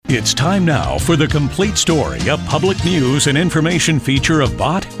It's time now for The Complete Story, a public news and information feature of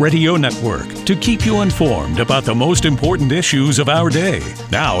Bott Radio Network to keep you informed about the most important issues of our day.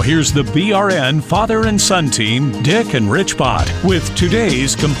 Now, here's the BRN father and son team, Dick and Rich Bott, with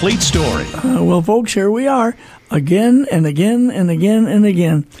today's Complete Story. Well, folks, here we are again and again and again and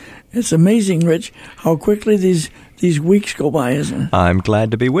again. It's amazing, Rich, how quickly these weeks go by, isn't it? I'm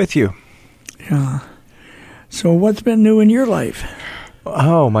glad to be with you. Yeah. So what's been new in your life?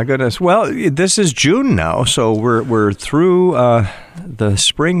 Oh, my goodness. Well, this is June now, so we're through the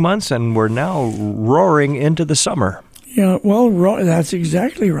spring months, and we're now roaring into the summer. Yeah, well, that's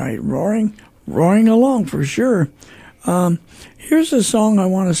exactly right. Roaring along for sure. Here's a song I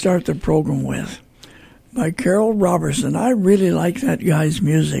want to start the program with by Carrol Roberson. I really like that guy's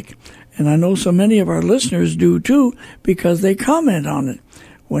music, and I know so many of our listeners do too because they comment on it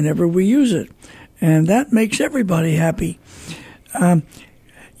whenever we use it, and that makes everybody happy.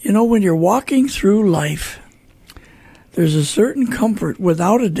 When you're walking through life, there's a certain comfort,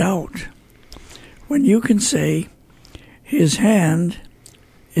 without a doubt, when you can say, His hand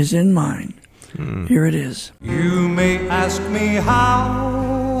is in mine. Here it is. You may ask me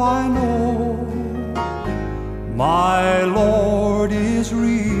how I know my Lord is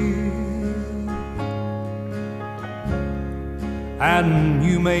real, and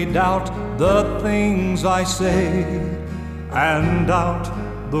you may doubt the things I say and doubt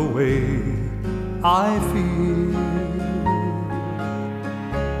the way I feel,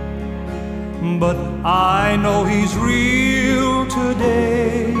 but I know He's real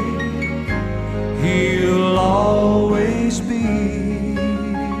today. He'll always be.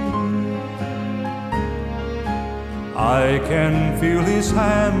 I can feel His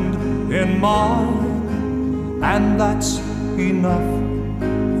hand in mine, and that's enough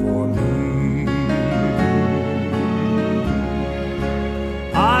for me.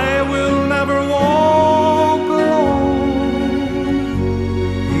 I will never walk alone.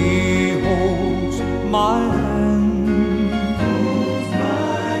 He holds my hand.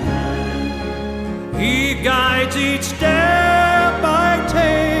 He guides each step I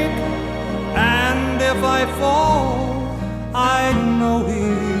take, and if I fall, I know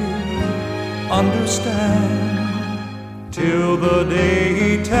He'll understand, till the day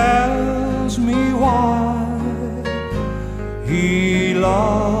He tells me why He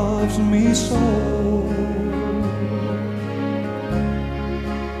loves me so.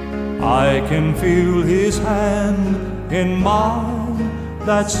 I can feel His hand in mine,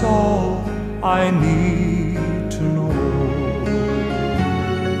 that's all I need to know.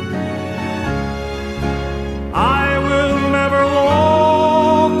 I will never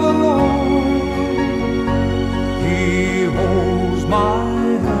walk alone. He holds my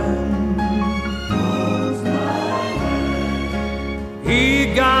hand.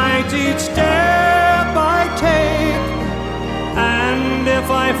 He guides each step I take, and if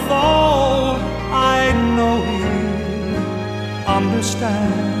I fall, I know He'll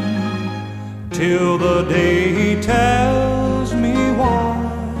understand, till the day He tells me why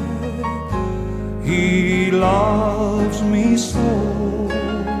He loves me so.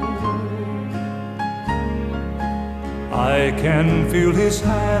 I can feel His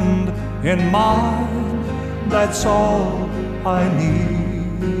hand in mine, that's all I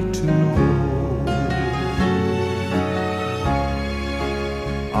need to know.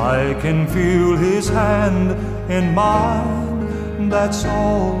 I can feel His hand in mine, that's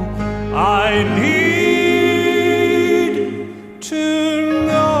all I need to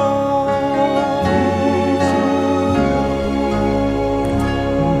know.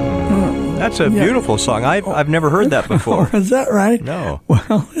 That's a beautiful song. I've never heard that before. Is that right? No.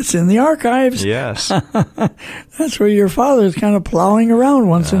 Well, it's in the archives. Yes. That's where your father is kind of plowing around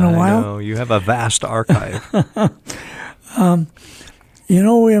once in a while. I know. You have a vast archive. I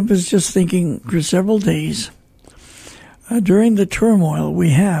was just thinking for several days during the turmoil we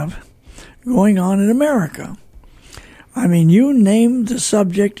have going on in America. I mean, you named the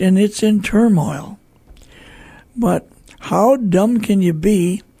subject and it's in turmoil. But how dumb can you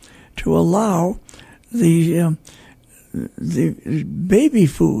be to allow the baby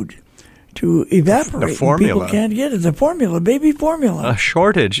food to evaporate? The formula. People can't get it. The formula, baby formula. A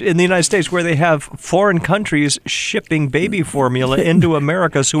shortage in the United States where they have foreign countries shipping baby formula into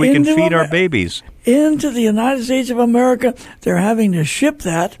America so we can feed our babies. Into the United States of America, they're having to ship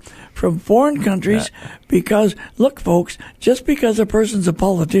that from foreign countries because, look, folks, just because a person's a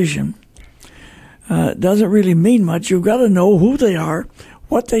politician doesn't really mean much. You've got to know who they are,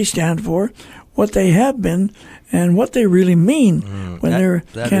 what they stand for, what they have been, and what they really mean when they're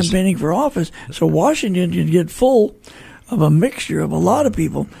campaigning for office. So Washington can get full of a mixture of a lot of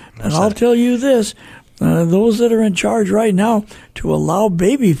people. And I'll tell you this, those that are in charge right now to allow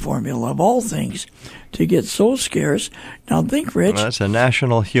baby formula, of all things, to get so scarce. Now think, Rich. That's a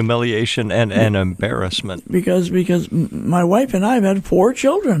national humiliation and an embarrassment. Because my wife and I have had 4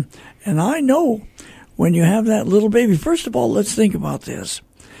 children, and I know when you have that little baby, first of all, let's think about this.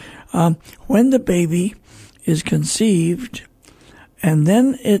 When the baby is conceived and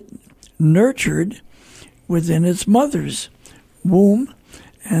then it nurtured within its mother's womb,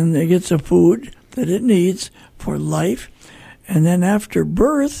 and it gets the food that it needs for life, and then after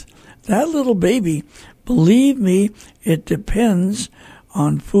birth, that little baby, believe me, it depends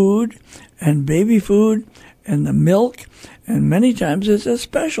on food and baby food and the milk, and many times it's a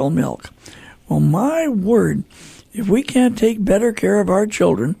special milk. Well, my word, if we can't take better care of our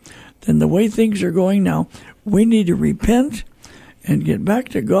children than the way things are going now, we need to repent and get back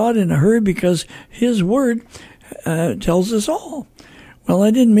to God in a hurry, because His Word tells us all. Well, I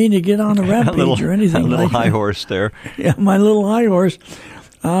didn't mean to get on a rampage or anything like that. A little high horse there. Yeah, my little high horse.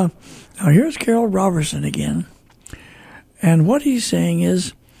 Now, here's Carrol Roberson again. And what he's saying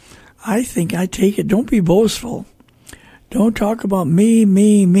is, I think I take it, don't be boastful. Don't talk about me,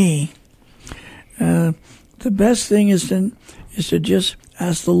 me, me. The best thing is to just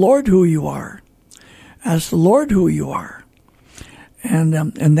ask the Lord who you are. Ask the Lord who you are. And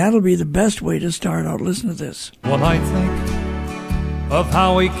that'll be the best way to start out. Listen to this. When I think of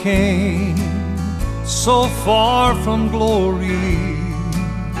how He came so far from glory,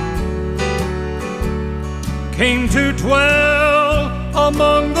 came to dwell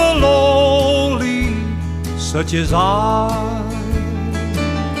among the lowly, such as I,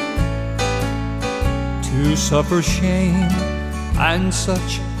 to suffer shame and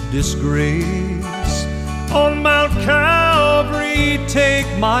such disgrace, on Mount Calvary take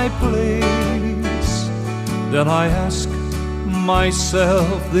my place. Then I ask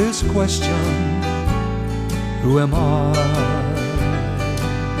myself this question, who am I?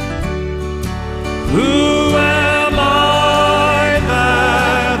 Who am I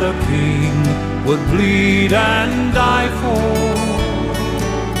that a king would bleed and die for?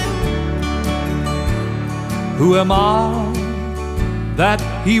 Who am I that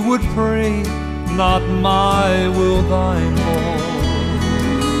He would pray, not my will, thine, Lord?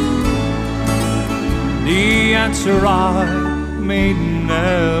 The answer I may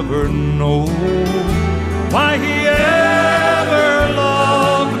never know, why He ever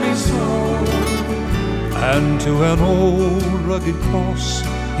loved me so. And to an old rugged cross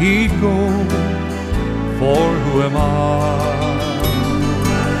He'd go, for who am I?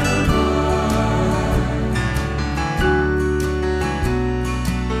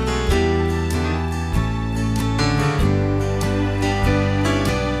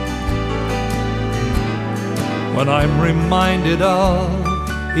 When I'm reminded of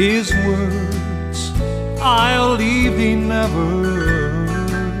His words, I'll leave Thee never.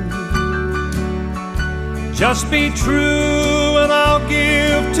 Just be true and I'll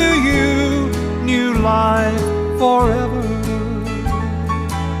give to you new life forever.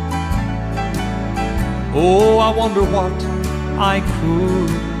 Oh, I wonder what I could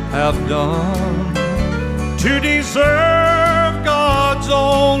have done to deserve God's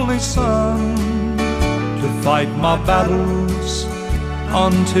only Son, to fight my battles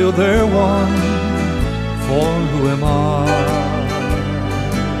until they're won. For who am I?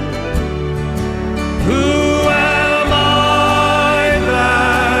 Who am I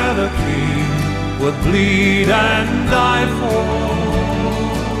that a king would bleed and die for?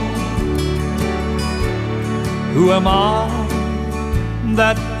 Who am I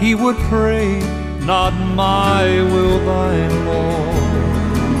that He would pray, not my will, thine, Lord?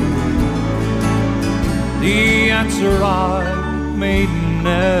 The answer I may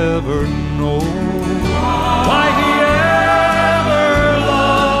never know, why He ever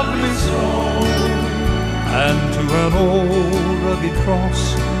loved me so. And to an old rugged cross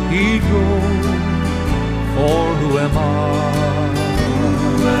He'd go, for who am I?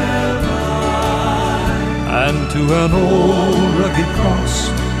 And to an old rugged cross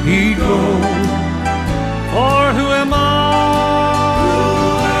He'd go, for who am I?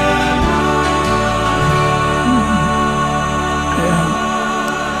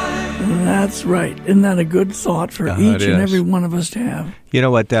 That's right. Isn't that a good thought for each and every one of us to have? You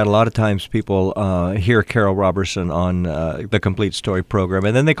know what, Dad? A lot of times people hear Carrol Roberson on the Complete Story program,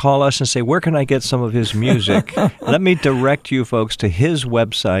 and then they call us and say, where can I get some of his music? Let me direct you folks to his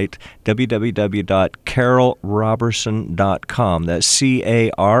website, www.carrolroberson.com. That's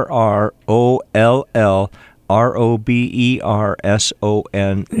CarrolRoberson.com.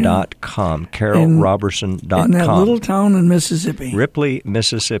 Roberson.com. CarrolRoberson.com. In that little town in Mississippi. Ripley,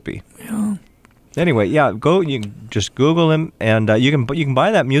 Mississippi. Yeah. Anyway, yeah, you just Google him, and you can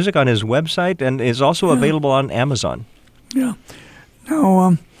buy that music on his website, and it's also available on Amazon. Yeah.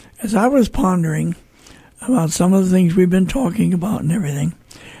 Now, as I was pondering about some of the things we've been talking about and everything,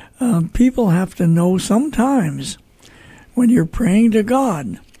 people have to know sometimes when you're praying to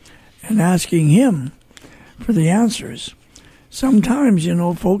God and asking Him for the answers, sometimes,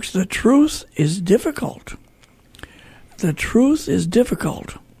 folks, the truth is difficult. The truth is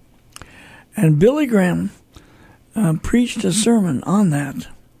difficult. And Billy Graham preached a sermon on that.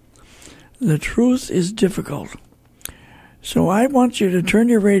 The truth is difficult. So I want you to turn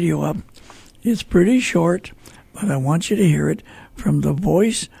your radio up. It's pretty short, but I want you to hear it from the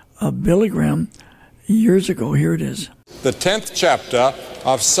voice of Billy Graham years ago. Here it is. The 10th chapter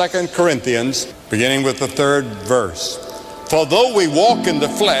of 2 Corinthians, beginning with the 3rd verse. For though we walk in the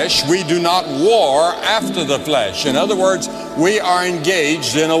flesh, we do not war after the flesh. In other words, we are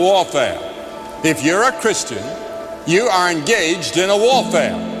engaged in a warfare. If you're a Christian, you are engaged in a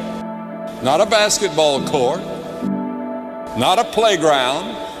warfare. Not a basketball court, not a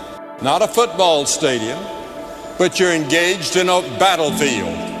playground, not a football stadium, but you're engaged in a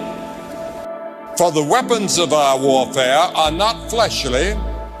battlefield. For the weapons of our warfare are not fleshly,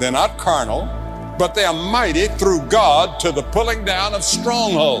 they're not carnal, but they are mighty through God to the pulling down of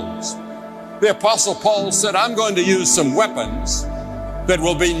strongholds. The Apostle Paul said, I'm going to use some weapons that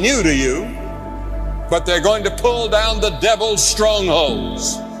will be new to you, but they're going to pull down the devil's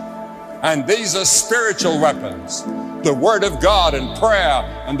strongholds. And these are spiritual weapons, the Word of God and prayer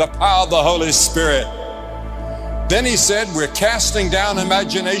and the power of the Holy Spirit. Then he said, we're casting down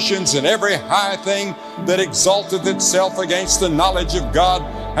imaginations and every high thing that exalteth itself against the knowledge of God,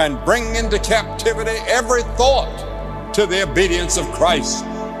 and bringing into captivity every thought to the obedience of Christ.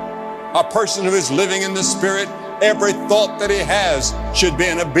 A person who is living in the Spirit, every thought that he has should be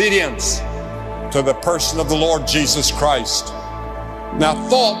in obedience to the person of the Lord Jesus Christ. Now,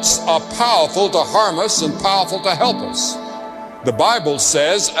 thoughts are powerful to harm us and powerful to help us. The Bible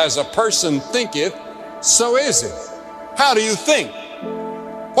says, as a person thinketh, so is he. How do you think?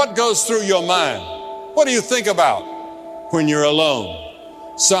 What goes through your mind? What do you think about when you're alone?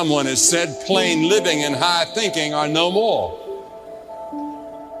 Someone has said plain living and high thinking are no more.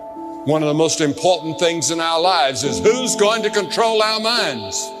 One of the most important things in our lives is who's going to control our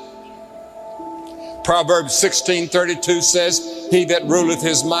minds. Proverbs 16:32 says, he that ruleth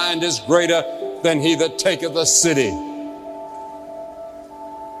his mind is greater than he that taketh a city.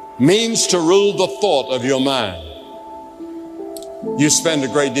 Means to rule the thought of your mind. You spend a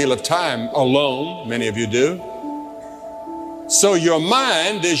great deal of time alone, many of you do. So your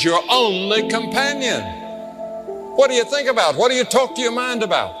mind is your only companion. What do you think about? What do you talk to your mind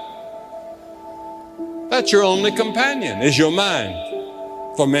about? That's your only companion, is your mind,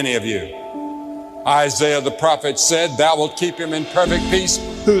 for many of you. Isaiah the prophet said, thou wilt keep him in perfect peace,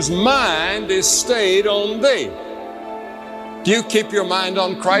 whose mind is stayed on thee. Do you keep your mind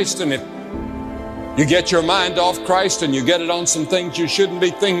on Christ? And if you get your mind off Christ and you get it on some things you shouldn't be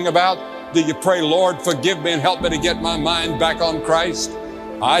thinking about, do you pray, Lord, forgive me and help me to get my mind back on Christ?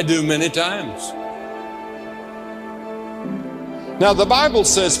 I do many times. Now, the Bible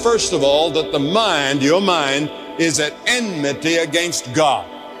says, first of all, that the mind, your mind, is at enmity against God.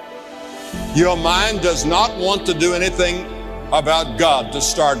 Your mind does not want to do anything about God to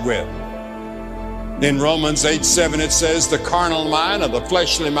start with. In Romans 8:7 it says, the carnal mind or the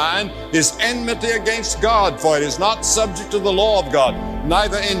fleshly mind is enmity against God, for it is not subject to the law of God,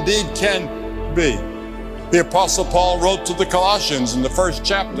 neither indeed can be. The Apostle Paul wrote to the Colossians in the 1st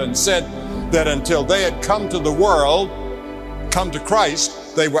chapter and said that until they had come to the world, come to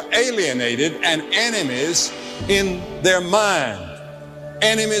Christ, they were alienated and enemies in their mind.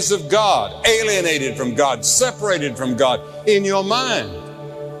 Enemies of God, alienated from God, separated from God in your mind.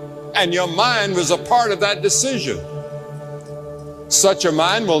 And your mind was a part of that decision. Such a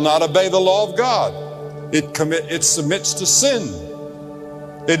mind will not obey the law of God. It submits to sin.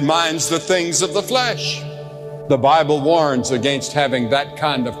 It minds the things of the flesh. The Bible warns against having that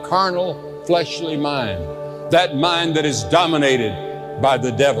kind of carnal, fleshly mind. That mind that is dominated by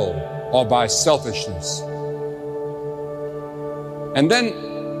the devil or by selfishness. And then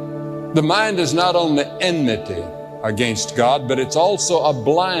the mind is not only enmity against God, but it's also a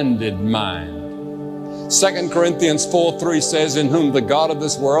blinded mind. 2 Corinthians 4:3 says, in whom the God of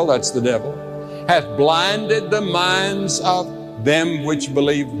this world, that's the devil, hath blinded the minds of them which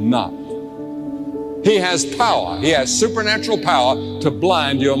believe not. He has power, he has supernatural power to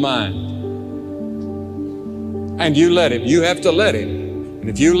blind your mind. And you let him. You have to let him. And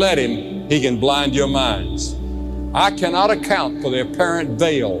if you let him, he can blind your minds. I cannot account for the apparent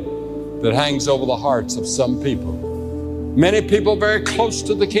veil that hangs over the hearts of some people. Many people very close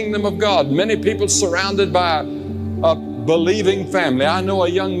to the kingdom of God. Many people surrounded by a believing family. I know a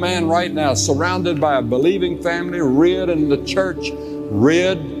young man right now surrounded by a believing family, reared in the church,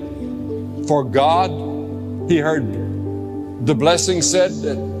 reared for God. He heard the blessing said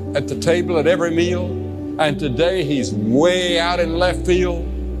at the table at every meal. And today he's way out in left field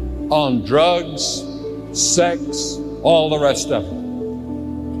on drugs, sex, all the rest of it.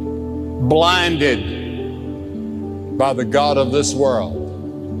 Blinded by the God of this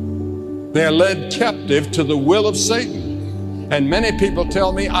world. They're led captive to the will of Satan. And many people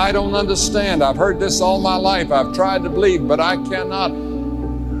tell me, I don't understand. I've heard this all my life. I've tried to believe, but I cannot.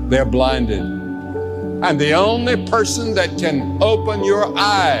 They're blinded. And the only person that can open your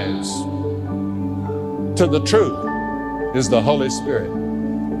eyes to the truth is the Holy Spirit.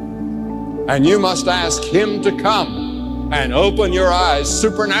 And you must ask him to come and open your eyes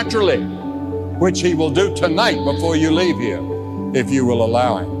supernaturally, which he will do tonight before you leave here, if you will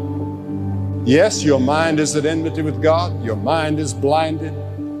allow him. Yes, your mind is at enmity with God. Your mind is blinded.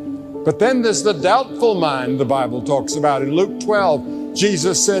 But then there's the doubtful mind the Bible talks about. In Luke 12,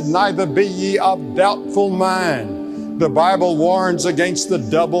 Jesus said, neither be ye of doubtful mind. The Bible warns against the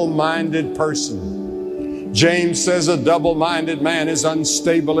double-minded person. James says a double-minded man is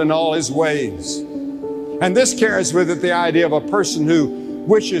unstable in all his ways. And this carries with it the idea of a person who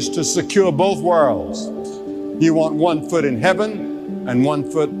wishes to secure both worlds. You want one foot in heaven and one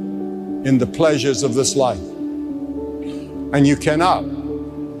foot in the pleasures of this life. And you cannot.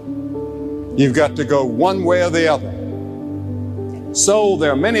 You've got to go one way or the other. So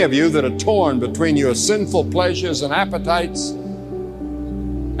there are many of you that are torn between your sinful pleasures and appetites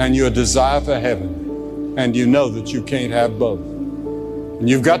and your desire for heaven. And you know that you can't have both. And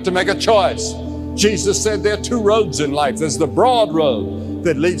you've got to make a choice. Jesus said there are two roads in life. There's the broad road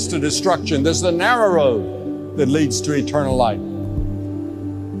that leads to destruction. There's the narrow road that leads to eternal life.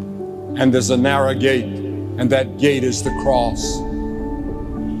 And there's a narrow gate, and that gate is the cross.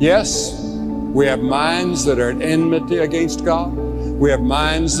 Yes, we have minds that are at enmity against God. We have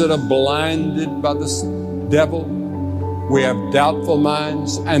minds that are blinded by the devil. We have doubtful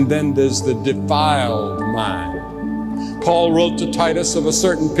minds, and then there's the defiled mind. Paul wrote to Titus of a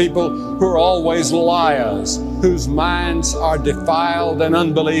certain people who are always liars, whose minds are defiled and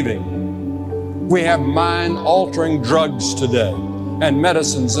unbelieving. We have mind-altering drugs today, and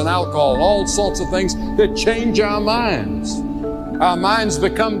medicines and alcohol, all sorts of things that change our minds. Our minds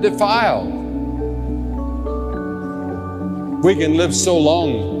become defiled. We can live so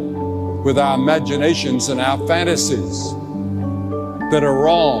long with our imaginations and our fantasies that are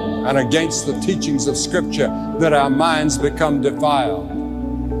wrong and against the teachings of Scripture that our minds become defiled.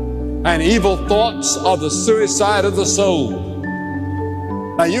 And evil thoughts are the suicide of the soul.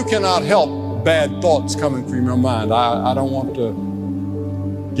 Now, you cannot help bad thoughts coming from your mind. I don't want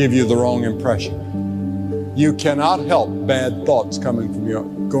to give you the wrong impression. You cannot help bad thoughts coming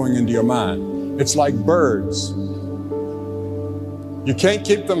from going into your mind. It's like birds. You can't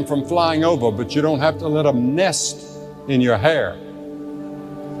keep them from flying over, but you don't have to let them nest in your hair.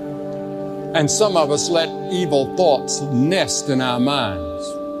 And some of us let evil thoughts nest in our minds.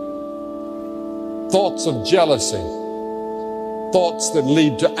 Thoughts of jealousy, thoughts that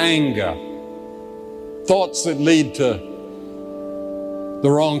lead to anger, thoughts that lead to the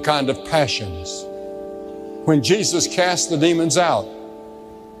wrong kind of passions. When Jesus cast the demons out,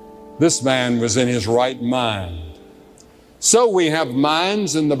 this man was in his right mind. So we have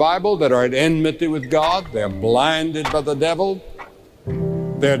minds in the Bible that are at enmity with God. They're blinded by the devil.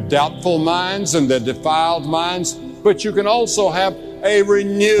 They're doubtful minds and they're defiled minds. But you can also have a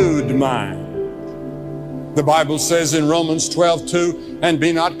renewed mind. The Bible says in Romans 12:2, and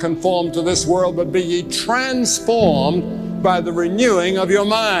be not conformed to this world, but be ye transformed by the renewing of your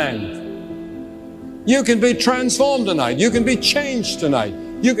mind. You can be transformed tonight. You can be changed tonight.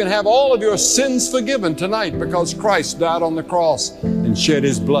 You can have all of your sins forgiven tonight because Christ died on the cross and shed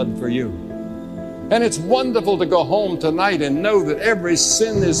his blood for you. And it's wonderful to go home tonight and know that every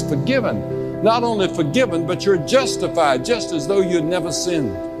sin is forgiven. Not only forgiven, but you're justified, just as though you'd never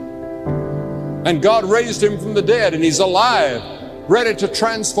sinned. And God raised him from the dead, and he's alive, ready to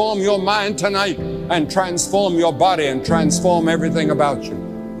transform your mind tonight and transform your body and transform everything about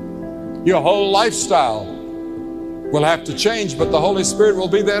you. Your whole lifestyle will have to change, but the Holy Spirit will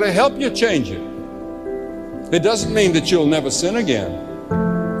be there to help you change it. It doesn't mean that you'll never sin again.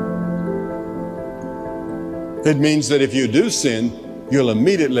 It means that if you do sin, you'll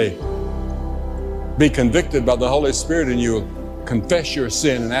immediately be convicted by the Holy Spirit and you will confess your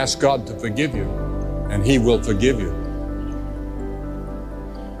sin and ask God to forgive you, and He will forgive you.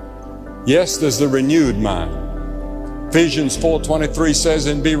 Yes, there's the renewed mind. Ephesians 4:23 says,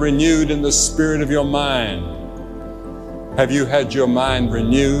 and be renewed in the spirit of your mind. Have you had your mind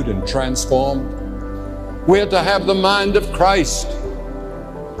renewed and transformed? We are to have the mind of Christ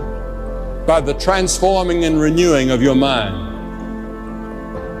by the transforming and renewing of your mind.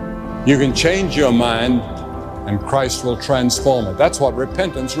 You can change your mind and Christ will transform it. That's what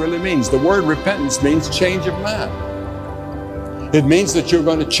repentance really means. The word repentance means change of mind. It means that you're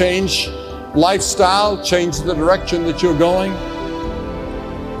going to change lifestyle, change the direction that you're going.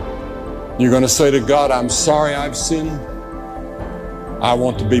 You're going to say to God, I'm sorry I've sinned. I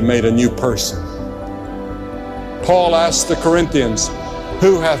want to be made a new person. Paul asked the Corinthians,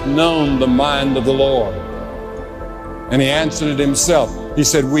 who hath known the mind of the Lord? And he answered it himself. He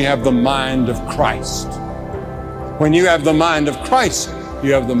said, we have the mind of Christ. When you have the mind of Christ,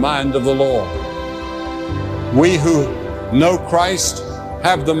 you have the mind of the Lord. We who know Christ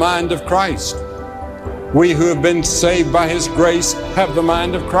have the mind of Christ. We who have been saved by His grace have the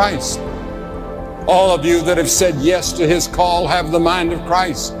mind of Christ. All of you that have said yes to His call have the mind of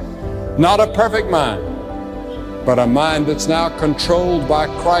Christ. Not a perfect mind, but a mind that's now controlled by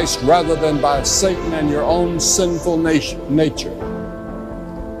Christ rather than by Satan and your own sinful nature.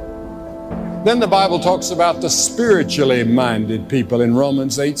 Then the Bible talks about the spiritually minded people in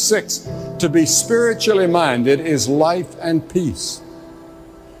Romans 8:6. To be spiritually minded is life and peace.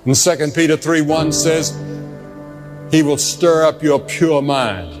 And 2 Peter 3:1 says, He will stir up your pure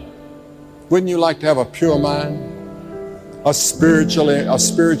mind. Wouldn't you like to have a pure mind? A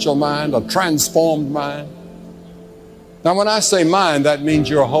spiritual mind, a transformed mind? Now when I say mind, that means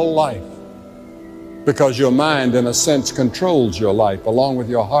your whole life. Because your mind, in a sense, controls your life along with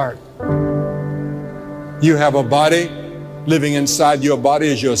your heart. You have a body. Living inside your body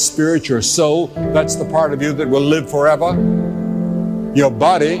is your spirit, your soul. That's the part of you that will live forever. Your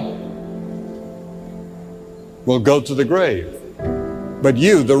body will go to the grave. But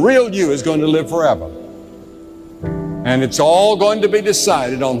you, the real you, is going to live forever. And it's all going to be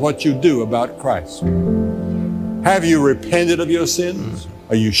decided on what you do about Christ. Have you repented of your sins?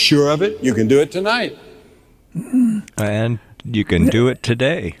 Are you sure of it? You can do it tonight. And you can do it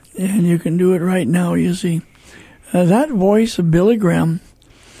today. And you can do it right now, you see. That voice of Billy Graham,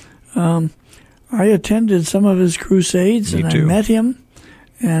 I attended some of his crusades, and I met him.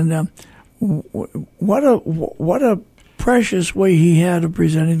 And what a precious way he had of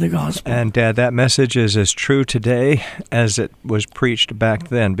presenting the gospel. And Dad, that message is as true today as it was preached back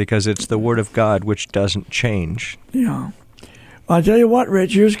then, because it's the Word of God which doesn't change. Yeah. I'll tell you what,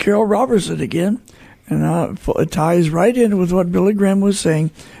 Rich, here's Carrol Roberson again, and it ties right in with what Billy Graham was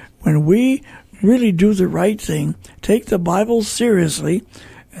saying. When we really do the right thing, take the Bible seriously,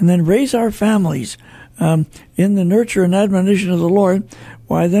 and then raise our families in the nurture and admonition of the Lord,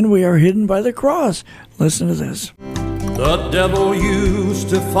 why then we are hidden by the cross. Listen to this. The devil used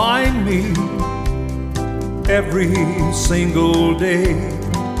to find me every single day.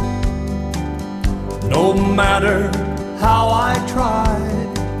 No matter how I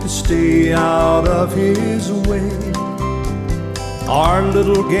tried to stay out of his way, our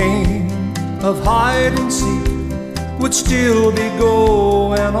little game of hide and seek would still be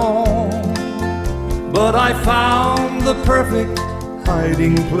going on. But I found the perfect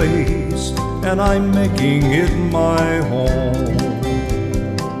hiding place, and I'm making it my home.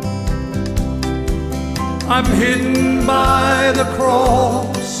 I'm hidden by the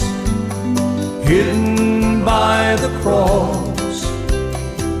cross, hidden by the cross,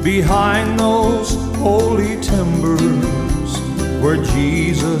 behind those holy timbers where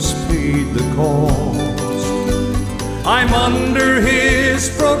Jesus paid the cost. I'm under His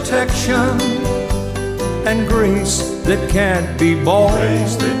protection and grace that can't be bought.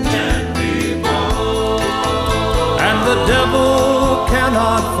 And the devil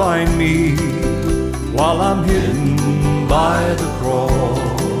cannot find me while I'm hidden by the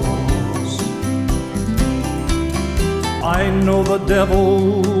cross. I know the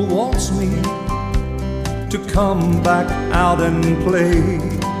devil wants me to come back out and play,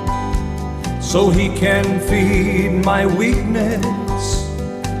 so he can feed my weakness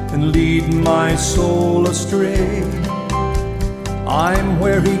and lead my soul astray. I'm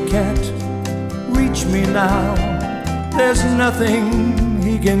where he can't reach me now. There's nothing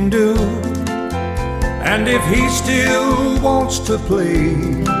he can do. And if he still wants to play,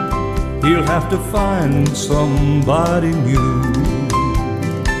 he'll have to find somebody new.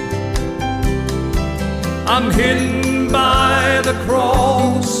 I'm hidden by the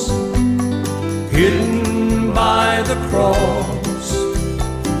cross, hidden by the cross,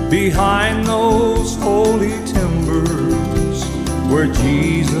 behind those holy timbers where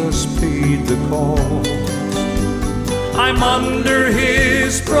Jesus paid the cost. I'm under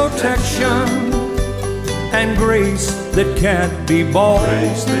His protection and grace that can't be bought.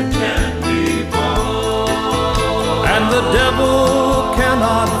 And the devil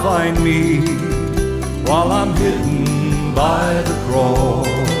cannot find me while I'm hidden by the cross.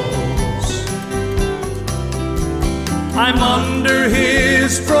 I'm under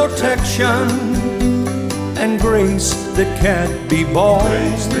His protection and grace that can't be bought.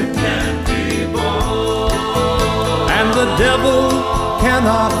 And the devil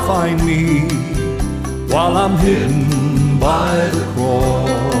cannot find me while I'm hidden by the cross.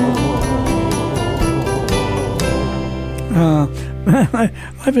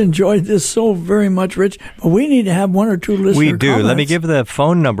 I've enjoyed this so very much, Rich, but we need to have one or two listener We do. comments. Let me give the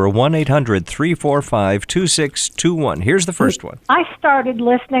phone number, 1-800-345-2621. Here's the first one. I started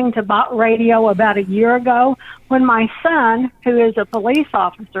listening to Bot Radio about a year ago when my son, who is a police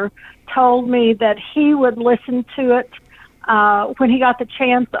officer, told me that he would listen to it when he got the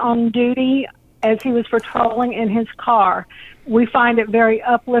chance on duty as he was patrolling in his car. We find it very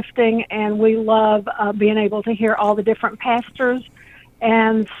uplifting, and we love being able to hear all the different pastors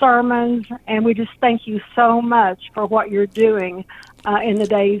and sermons, and we just thank you so much for what you're doing in the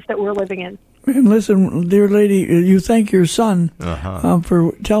days that we're living in. And listen, dear lady, you thank your son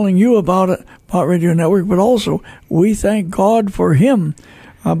for telling you about it, about Radio Network, but also we thank God for him.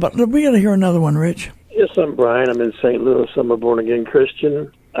 But we got to hear another one, Rich. Yes, I'm Brian. I'm in St. Louis. I'm a born-again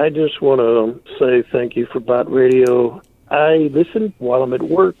Christian. I just want to say thank you for Bot Radio. I listen while I'm at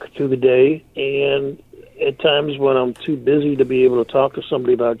work through the day, and at times when I'm too busy to be able to talk to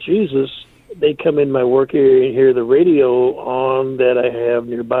somebody about Jesus, they come in my work area and hear the radio on that I have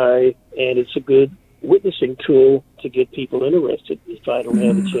nearby, and it's a good witnessing tool to get people interested if I don't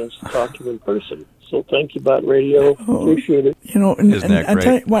have a chance to talk to them in person. So thank you, Bot Radio. Appreciate it. You know, Isn't that I great?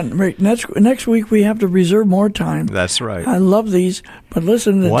 tell you what, Rick, next week we have to reserve more time. That's right. I love these, but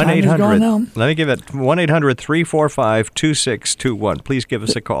listen, the time is gone now. Let me give it 1-800-345-2621. Please give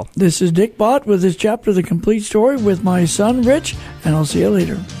us a call. This is Dick Bott with this chapter of The Complete Story with my son, Rich, and I'll see you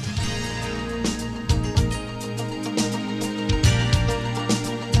later.